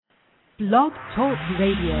Blog Talk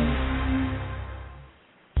Radio.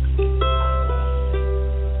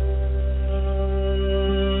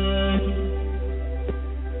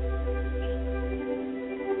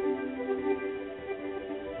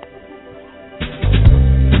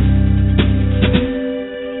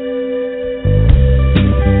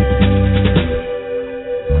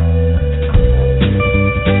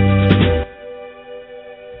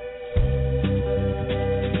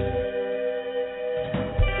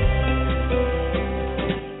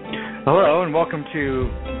 Welcome to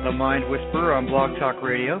The Mind Whisperer on Blog Talk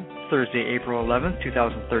Radio, Thursday, April 11th,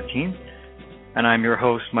 2013. And I'm your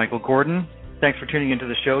host, Michael Gordon. Thanks for tuning into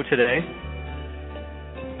the show today.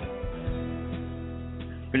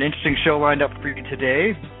 An interesting show lined up for you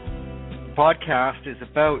today. The podcast is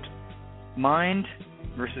about mind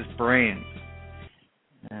versus brain.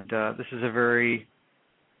 And this is a very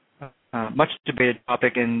much debated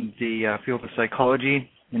topic in the field of psychology,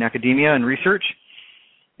 in academia, and research.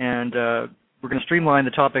 And we're going to streamline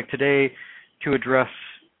the topic today to address,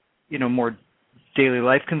 more daily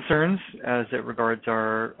life concerns as it regards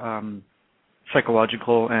our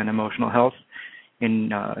psychological and emotional health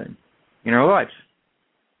in our lives.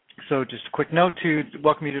 So, just a quick note to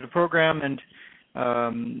welcome you to the program, and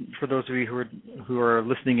for those of you who are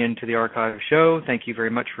listening in to the archive show, thank you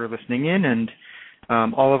very much for listening in. And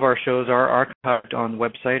all of our shows are archived on the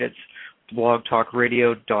website. It's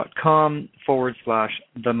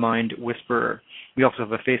blogtalkradio.com/The Mind Whisperer. We also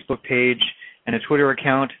have a Facebook page and a Twitter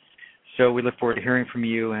account, so we look forward to hearing from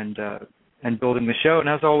you and building the show. And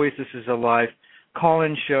as always, this is a live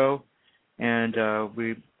call-in show, and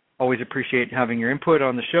we always appreciate having your input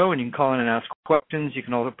on the show, and you can call in and ask questions. You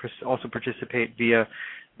can also participate via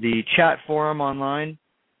the chat forum online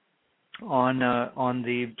on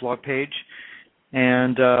the blog page.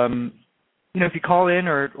 And, if you call in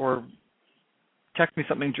or text me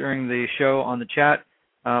something during the show on the chat,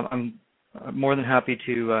 I'm more than happy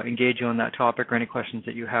to engage you on that topic or any questions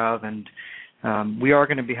that you have. And we are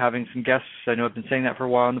going to be having some guests. I know I've been saying that for a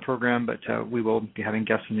while on the program, but we will be having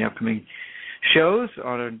guests in the upcoming shows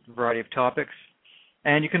on a variety of topics.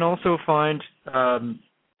 And you can also find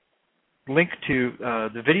link to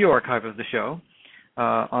the video archive of the show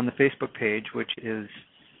on the Facebook page, which is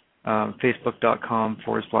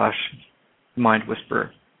facebook.com/Mind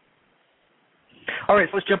Whisperer. All right,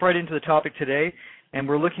 so let's jump right into the topic today, and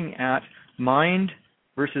we're looking at mind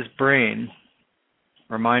versus brain,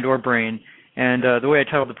 or mind or brain. And the way I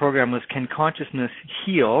titled the program was, Can Consciousness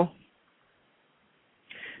Heal?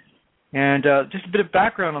 And just a bit of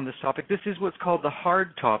background on this topic. This is what's called the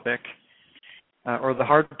hard topic, or the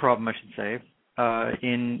hard problem, I should say,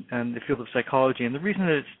 in the field of psychology. And the reason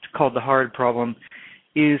that it's called the hard problem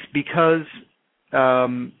is because,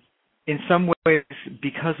 in some ways,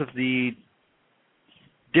 because of the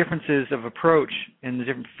differences of approach in the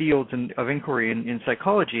different fields of inquiry in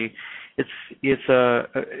psychology, it's a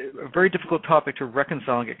very difficult topic to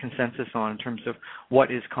reconcile and get consensus on in terms of what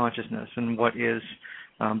is consciousness and what is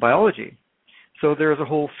biology. So there's a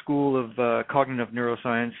whole school of cognitive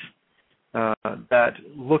neuroscience that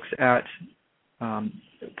looks at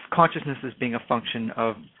consciousness as being a function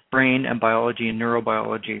of brain and biology and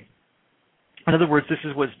neurobiology. In other words, this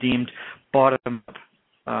is what's deemed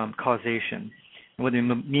bottom-up causation. And what they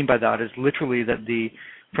mean by that is literally that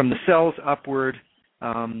from the cells upward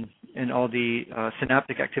and all the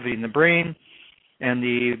synaptic activity in the brain and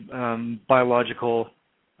the biological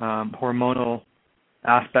hormonal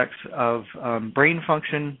aspects of brain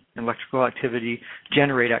function and electrical activity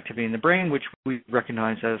generate activity in the brain, which we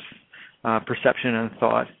recognize as perception and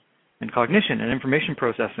thought and cognition and information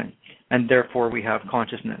processing. And therefore we have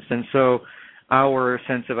consciousness. And so our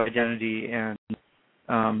sense of identity and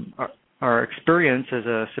our experience as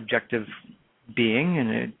a subjective being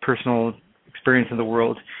and a personal experience in the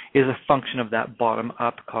world is a function of that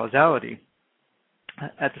bottom-up causality.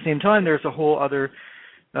 At the same time, there's a whole other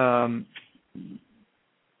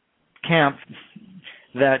camp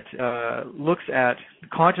that looks at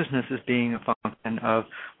consciousness as being a function of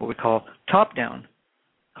what we call top-down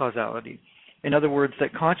causality. In other words,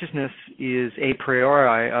 that consciousness is a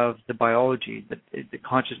priori of the biology, that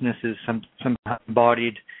consciousness is somehow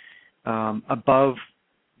embodied above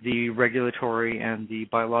the regulatory and the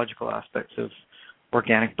biological aspects of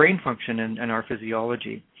organic brain function and our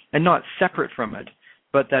physiology, and not separate from it,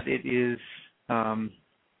 but that it is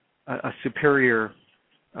a superior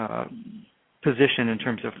position in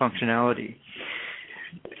terms of functionality.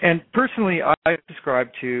 And personally, I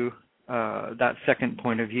subscribe to that second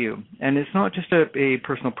point of view. And it's not just a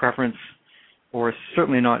personal preference, or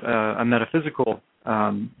certainly not a metaphysical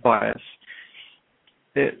bias.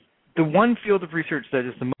 the one field of research that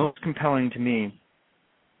is the most compelling to me,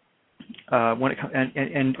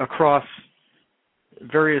 and across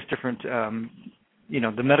various different,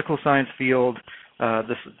 the medical science field,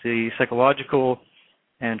 the psychological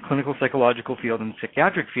and clinical psychological field, and the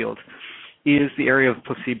psychiatric field, is the area of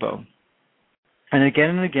placebo. And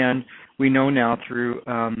again, we know now through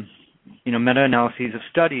meta-analyses of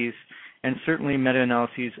studies, and certainly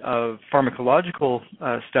meta-analyses of pharmacological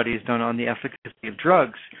studies done on the efficacy of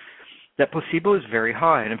drugs, that placebo is very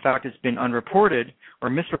high. And in fact, it's been unreported or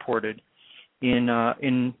misreported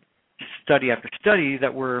in study after study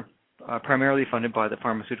that were primarily funded by the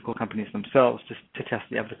pharmaceutical companies themselves to test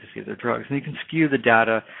the efficacy of their drugs. And you can skew the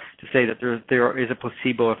data to say that there is a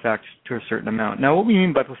placebo effect to a certain amount. Now, what we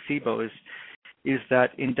mean by placebo is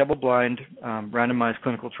that in double-blind randomized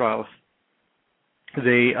clinical trials,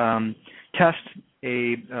 they test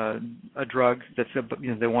a drug that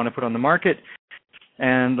they want to put on the market,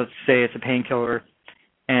 and let's say it's a painkiller,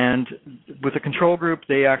 and with a control group,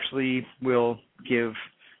 they actually will give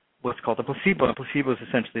what's called a placebo. A placebo is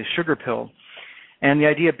essentially a sugar pill. And the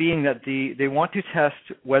idea being that they want to test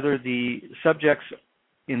whether the subjects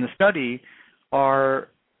in the study are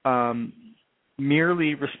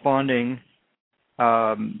merely responding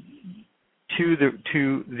to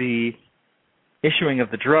the issuing of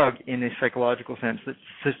the drug in a psychological sense,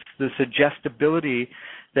 the suggestibility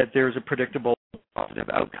that there's a predictable positive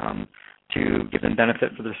outcome to give them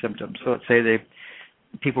benefit for their symptoms. So let's say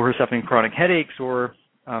people who are suffering chronic headaches or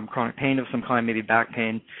chronic pain of some kind, maybe back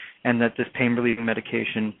pain, and that this pain-relieving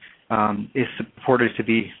medication is supported to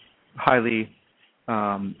be highly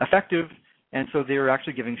effective, and so they're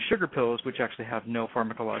actually giving sugar pills which actually have no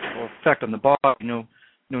pharmacological effect on the body, no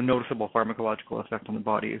noticeable pharmacological effect on the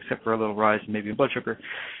body except for a little rise in maybe blood sugar,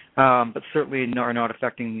 but certainly are not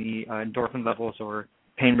affecting the endorphin levels or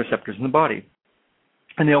pain receptors in the body.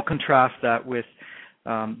 And they'll contrast that with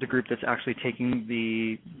the group that's actually taking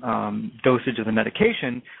the dosage of the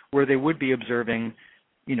medication, where they would be observing,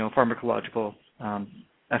 pharmacological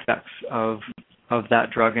effects of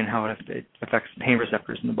that drug and how it affects pain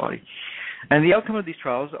receptors in the body. And the outcome of these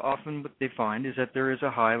trials, often what they find is that there is a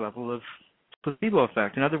high level of placebo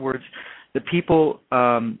effect. In other words, the people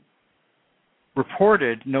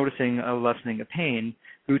reported noticing a lessening of pain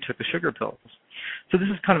who took the sugar pills. So this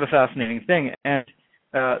is kind of a fascinating thing. And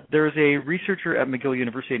there's a researcher at McGill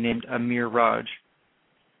University named Amir Raj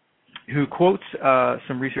who quotes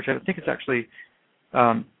some research. I think it's actually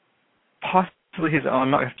possibly his own. I'm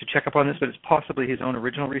not going to have to check up on this, but it's possibly his own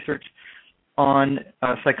original research on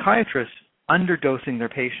psychiatrists underdosing their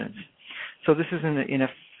patients. So this is in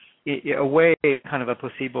a way kind of a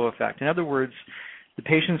placebo effect. In other words, the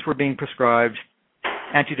patients were being prescribed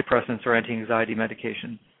antidepressants or anti-anxiety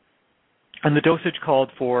medication. And the dosage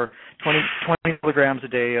called for 20 milligrams a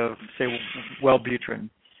day of, say, Wellbutrin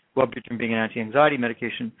being an anti-anxiety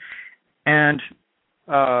medication. And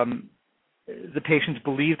the patients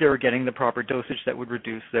believed they were getting the proper dosage that would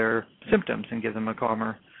reduce their symptoms and give them a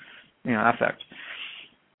calmer affect.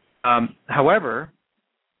 However,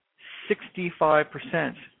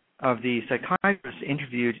 65% of the psychiatrists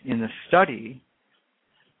interviewed in the study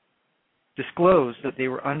disclosed that they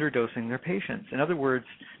were underdosing their patients. In other words,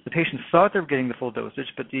 the patients thought they were getting the full dosage,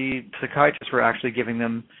 but the psychiatrists were actually giving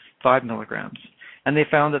them 5 milligrams. And they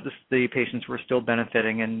found that the patients were still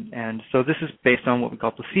benefiting. And so this is based on what we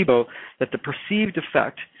call placebo, that the perceived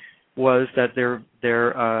effect was that their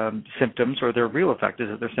symptoms, or their real effect is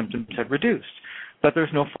that their symptoms had reduced. But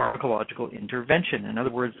there's no pharmacological intervention. In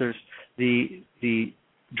other words, there's the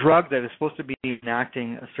drug that is supposed to be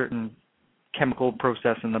enacting a certain chemical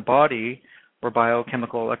process in the body, or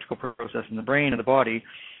biochemical electrical process in the brain or the body,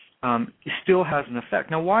 still has an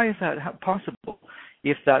effect. Now, why is that possible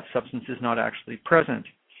if that substance is not actually present?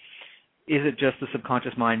 Is it just the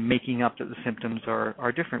subconscious mind making up that the symptoms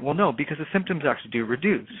are different? Well, no, because the symptoms actually do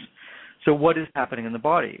reduce. So what is happening in the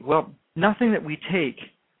body? Well, nothing that we take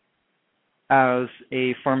as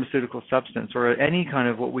a pharmaceutical substance or any kind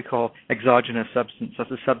of what we call exogenous substance,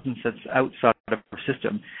 that's a substance that's outside of our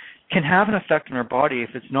system, can have an effect on our body if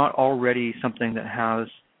it's not already something that has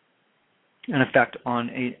an effect on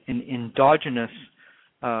an endogenous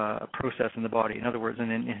process in the body. In other words,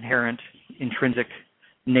 an inherent, intrinsic,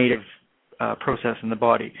 native process in the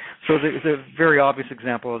body. So the very obvious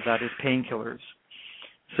example of that is painkillers.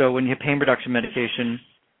 So when you have pain reduction medication,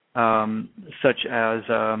 such as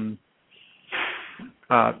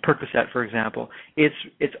Percocet, for example,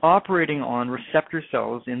 it's operating on receptor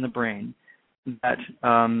cells in the brain that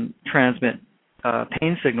transmit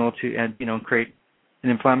pain signal to, and create an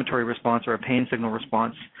inflammatory response or a pain signal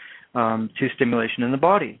response to stimulation in the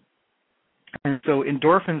body. And so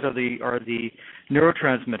endorphins are the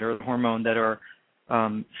neurotransmitter, the hormone that are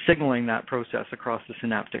signaling that process across the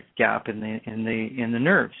synaptic gap in the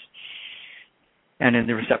nerves and in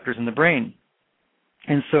the receptors in the brain.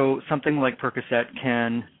 And so something like Percocet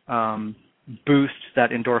can boost that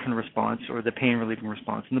endorphin response or the pain relieving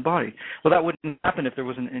response in the body. Well, that wouldn't happen if there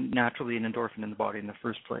wasn't naturally an endorphin in the body in the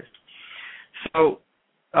first place. So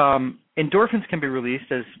endorphins can be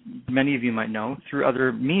released, as many of you might know, through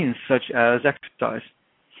other means such as exercise.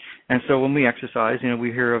 And so when we exercise,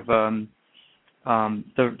 we hear of the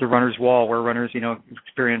runner's wall, where runners,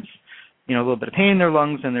 experience, a little bit of pain in their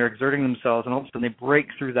lungs, and they're exerting themselves, and all of a sudden they break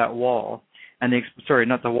through that wall, and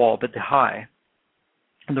not the wall, but the high.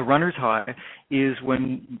 And the runner's high is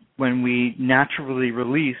when we naturally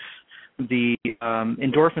release the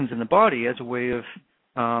endorphins in the body as a way of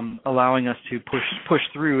allowing us to push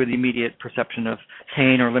through the immediate perception of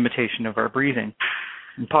pain or limitation of our breathing.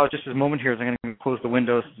 And pause just a moment here as I'm going to close the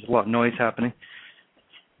windows. There's a lot of noise happening.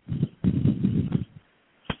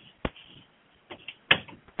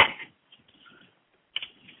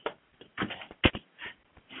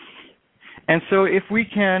 And so if we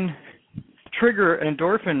can trigger an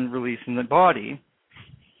endorphin release in the body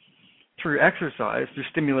through exercise, through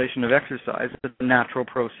stimulation of exercise, it's a natural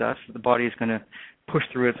process. The body is going to push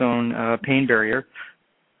through its own pain barrier.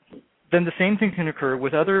 Then the same thing can occur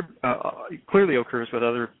with clearly occurs with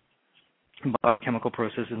other chemical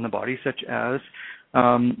processes in the body, such as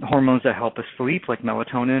hormones that help us sleep, like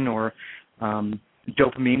melatonin or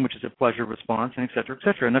dopamine, which is a pleasure response, and et cetera, et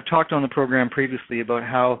cetera. And I've talked on the program previously about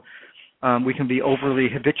how we can be overly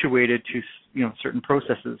habituated to certain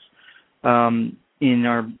processes in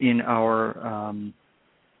our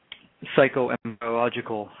psycho and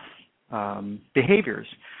biological behaviors.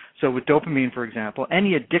 So with dopamine, for example,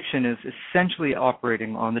 any addiction is essentially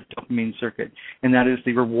operating on the dopamine circuit, and that is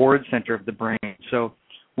the reward center of the brain. So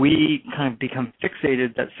we kind of become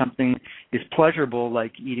fixated that something is pleasurable,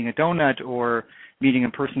 like eating a donut or meeting a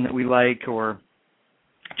person that we like, or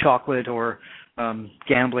chocolate, or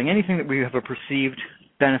gambling, anything that we have a perceived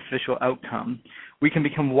beneficial outcome. We can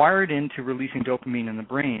become wired into releasing dopamine in the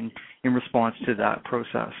brain in response to that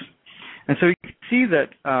process. And so you can see that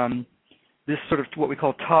this sort of what we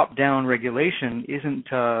call top-down regulation isn't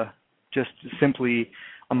just simply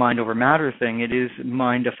a mind over matter thing. It is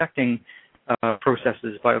mind-affecting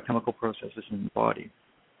processes, biochemical processes in the body.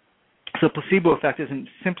 So placebo effect isn't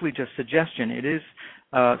simply just suggestion. It is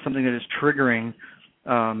something that is triggering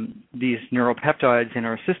these neuropeptides in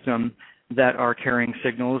our system that are carrying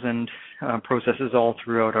signals and processes all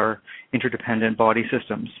throughout our interdependent body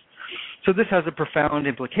systems. So this has a profound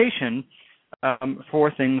implication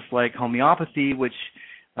for things like homeopathy, which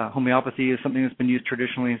homeopathy is something that's been used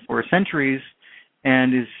traditionally for centuries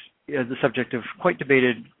and is the subject of quite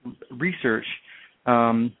debated research.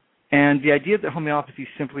 And the idea that homeopathy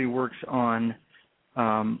simply works on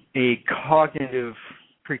a cognitive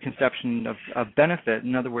preconception of benefit,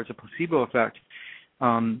 in other words, a placebo effect,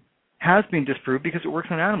 has been disproved because it works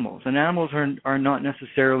on animals. And animals are not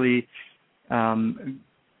necessarily going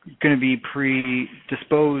to be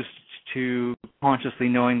predisposed to consciously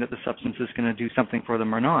knowing that the substance is going to do something for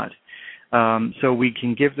them or not. So we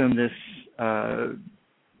can give them this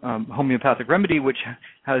homeopathic remedy, which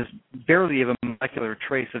has barely a molecular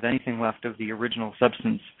trace of anything left of the original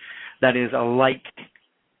substance. That is a like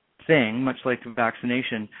thing, much like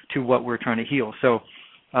vaccination, to what we're trying to heal. So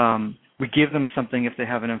we give them something if they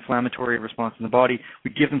have an inflammatory response in the body.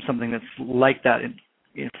 We give them something that's like that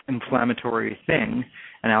inflammatory thing,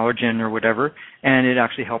 an allergen or whatever, and it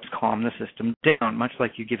actually helps calm the system down, much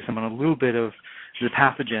like you give someone a little bit of the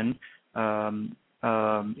pathogen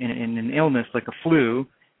in an illness like a flu,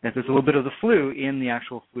 if there's a little bit of the flu in the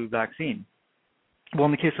actual flu vaccine. Well,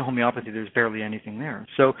 in the case of homeopathy, there's barely anything there.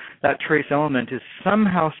 So that trace element is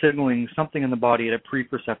somehow signaling something in the body at a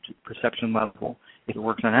pre-perception level, if it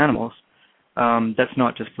works on animals, that's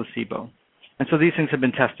not just placebo. And so these things have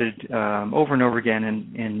been tested over and over again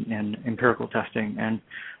in empirical testing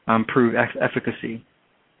and prove efficacy.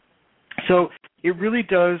 So it really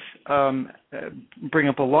does bring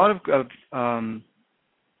up a lot of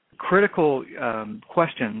critical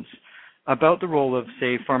questions about the role of,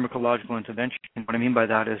 say, pharmacological intervention. What I mean by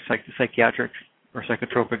that is psychiatric or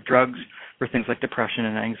psychotropic drugs for things like depression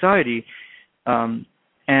and anxiety.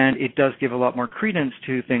 And it does give a lot more credence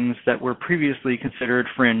to things that were previously considered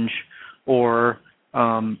fringe or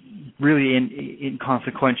really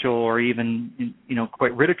inconsequential or even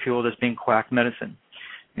quite ridiculed as being quack medicine.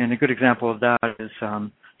 And a good example of that is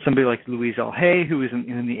somebody like Louise L. Hay, who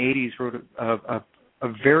in the 80s wrote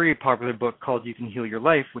a very popular book called You Can Heal Your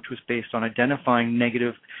Life, which was based on identifying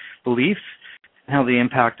negative beliefs and how they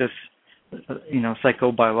impact us,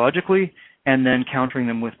 psychobiologically, and then countering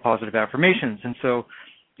them with positive affirmations. And so,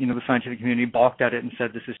 the scientific community balked at it and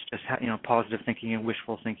said this is just, positive thinking and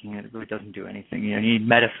wishful thinking, and it really doesn't do anything. You need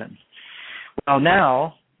medicine. Well,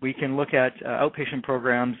 now we can look at outpatient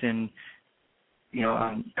programs in,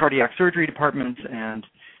 cardiac surgery departments and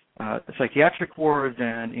psychiatric wards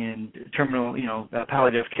and in terminal,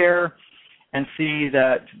 palliative care, and see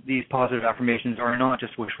that these positive affirmations are not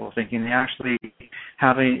just wishful thinking. They actually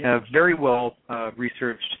have a very well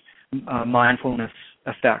researched mindfulness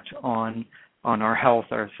effect on our health,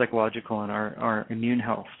 our psychological and our immune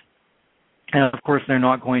health. And of course, they're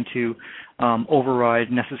not going to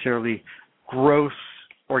override necessarily gross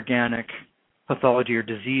organic pathology or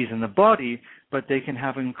disease in the body, but they can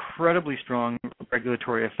have an incredibly strong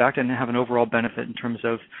regulatory effect and have an overall benefit in terms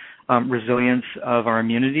of resilience of our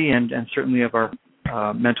immunity and certainly of our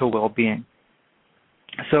mental well-being.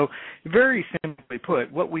 So very simply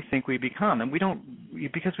put, what we think we become, and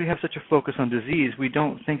because we have such a focus on disease, we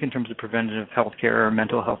don't think in terms of preventative health care or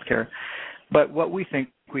mental health care, but what we think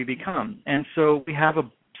we become. And so we have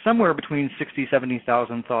somewhere between 60,000,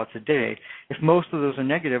 70,000 thoughts a day. If most of those are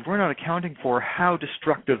negative, we're not accounting for how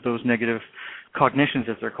destructive those negative cognitions,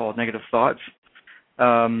 as they're called, negative thoughts,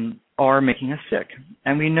 are making us sick.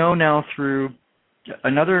 And we know now through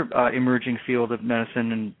another emerging field of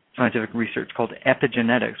medicine and scientific research called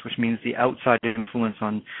epigenetics, which means the outside influence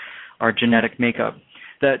on our genetic makeup,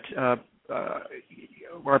 that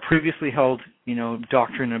our previously held,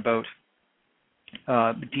 doctrine about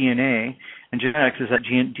DNA and genetics is that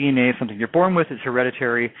DNA is something you're born with, it's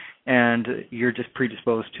hereditary, and you're just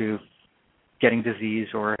predisposed to getting disease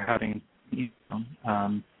or having things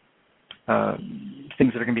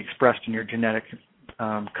that are going to be expressed in your genetic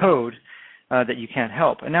code that you can't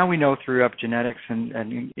help. And now we know through epigenetics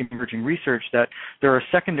and emerging research that there are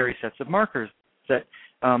secondary sets of markers that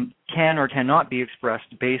can or cannot be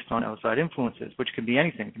expressed based on outside influences, which can be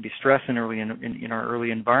anything. It can be stress in our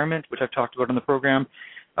early environment, which I've talked about in the program.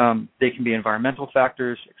 They can be environmental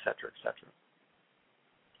factors, et cetera, et cetera.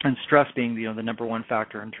 And stress being the number one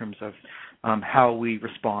factor in terms of how we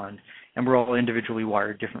respond, and we're all individually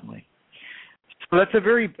wired differently. So that's a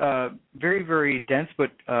very, very, very dense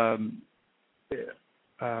but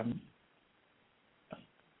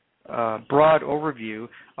broad overview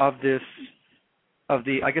of this. Of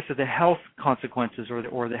the health consequences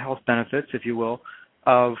or the health benefits, if you will,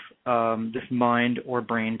 of this mind or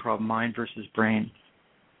brain problem, mind versus brain.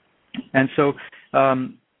 And so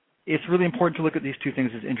it's really important to look at these two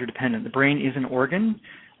things as interdependent. The brain is an organ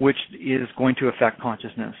which is going to affect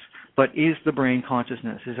consciousness. But is the brain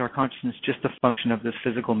consciousness? Is our consciousness just a function of this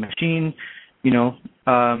physical machine,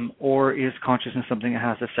 or is consciousness something that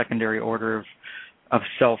has a secondary order of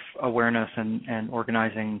self-awareness and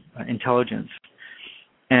organizing intelligence?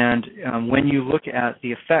 And when you look at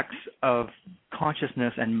the effects of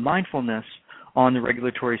consciousness and mindfulness on the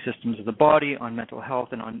regulatory systems of the body, on mental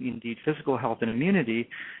health, and on indeed physical health and immunity,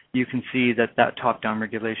 you can see that top-down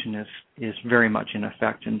regulation is very much in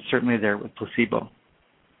effect, and certainly there with placebo.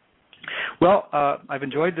 Well, I've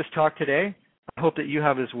enjoyed this talk today. I hope that you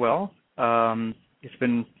have as well. It's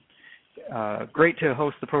been great to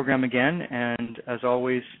host the program again, and as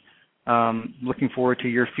always, looking forward to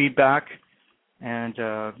your feedback. And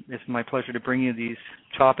it's my pleasure to bring you these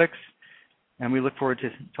topics. And we look forward to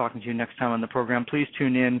talking to you next time on the program. Please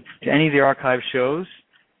tune in to any of the archive shows.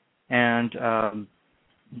 And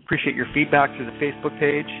appreciate your feedback through the Facebook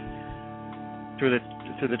page, through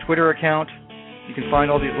the Twitter account. You can find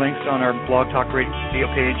all these links on our Blog Talk Radio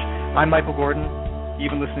page. I'm Michael Gordon. You've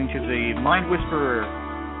been listening to the Mind Whisperer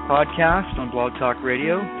podcast on Blog Talk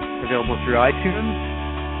Radio, available through iTunes.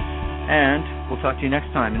 And we'll talk to you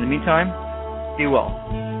next time. In the meantime, be well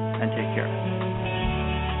and take care.